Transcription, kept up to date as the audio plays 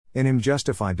In Him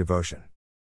justified devotion.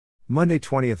 Monday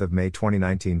 20th of May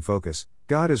 2019 Focus,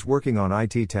 God is working on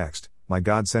it text, my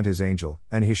God sent His angel,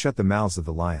 and He shut the mouths of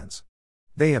the lions.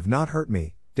 They have not hurt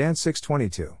me, Dan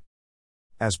 6:22.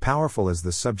 As powerful as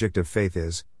the subject of faith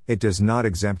is, it does not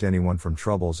exempt anyone from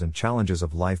troubles and challenges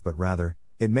of life, but rather,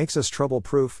 it makes us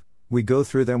trouble-proof. We go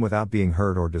through them without being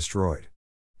hurt or destroyed.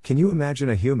 Can you imagine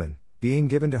a human being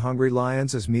given to hungry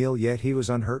lions as meal, yet he was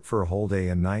unhurt for a whole day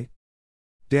and night?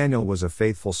 Daniel was a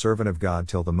faithful servant of God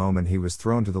till the moment he was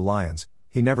thrown to the lions.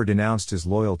 He never denounced his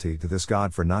loyalty to this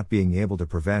God for not being able to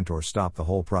prevent or stop the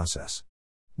whole process.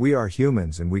 We are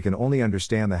humans and we can only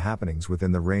understand the happenings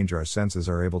within the range our senses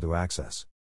are able to access.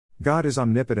 God is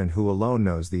omnipotent, who alone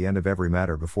knows the end of every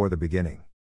matter before the beginning.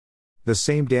 The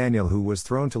same Daniel who was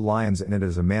thrown to lions in it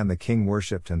as a man the king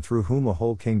worshipped and through whom a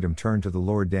whole kingdom turned to the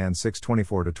Lord, Dan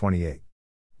 6:24-28.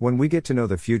 When we get to know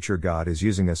the future God is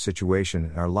using a situation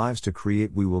in our lives to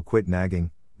create, we will quit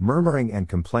nagging, murmuring and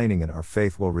complaining, and our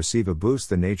faith will receive a boost,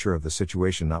 the nature of the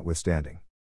situation notwithstanding.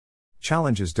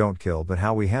 Challenges don't kill, but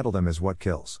how we handle them is what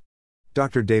kills.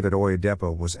 Dr. David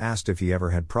Oyedepo was asked if he ever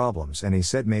had problems, and he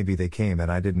said, maybe they came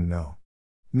and I didn't know.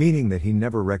 Meaning that he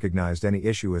never recognized any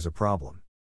issue as a problem.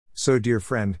 So dear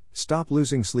friend, stop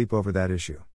losing sleep over that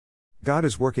issue. God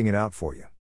is working it out for you.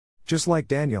 Just like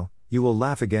Daniel, you will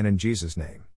laugh again in Jesus'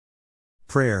 name.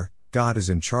 Prayer: God is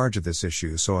in charge of this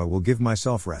issue, so I will give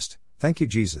myself rest. Thank you,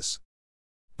 Jesus.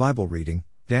 Bible reading,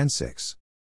 Dan 6.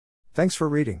 Thanks for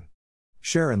reading.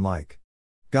 Share and like.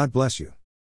 God bless you.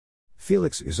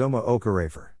 Felix Uzoma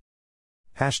Okereafor.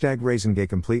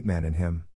 #RaisingGayCompleteMan in Him.